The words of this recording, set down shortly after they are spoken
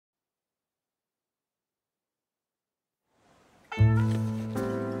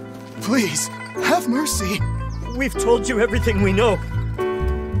Please, have mercy. We've told you everything we know.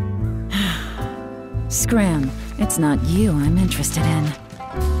 Scram, it's not you I'm interested in.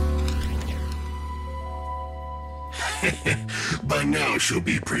 By now she'll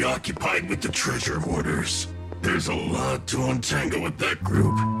be preoccupied with the treasure hoarders. There's a lot to untangle with that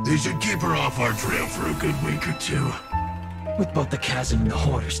group. They should keep her off our trail for a good week or two. With both the chasm and the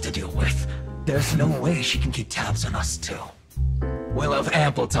hoarders to deal with, there's no way she can keep tabs on us too. We'll have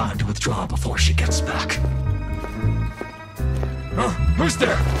ample time to withdraw before she gets back. Who's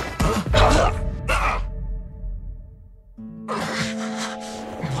there?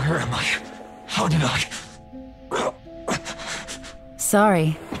 Where am I? How did I...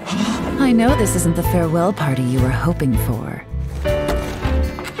 Sorry. I know this isn't the farewell party you were hoping for.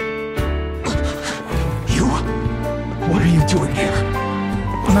 You? What are you doing here?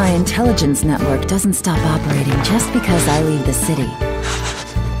 My intelligence network doesn't stop operating just because I leave the city.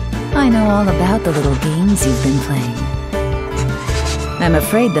 I know all about the little games you've been playing. I'm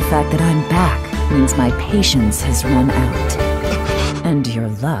afraid the fact that I'm back means my patience has run out. And your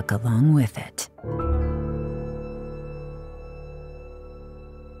luck along with it.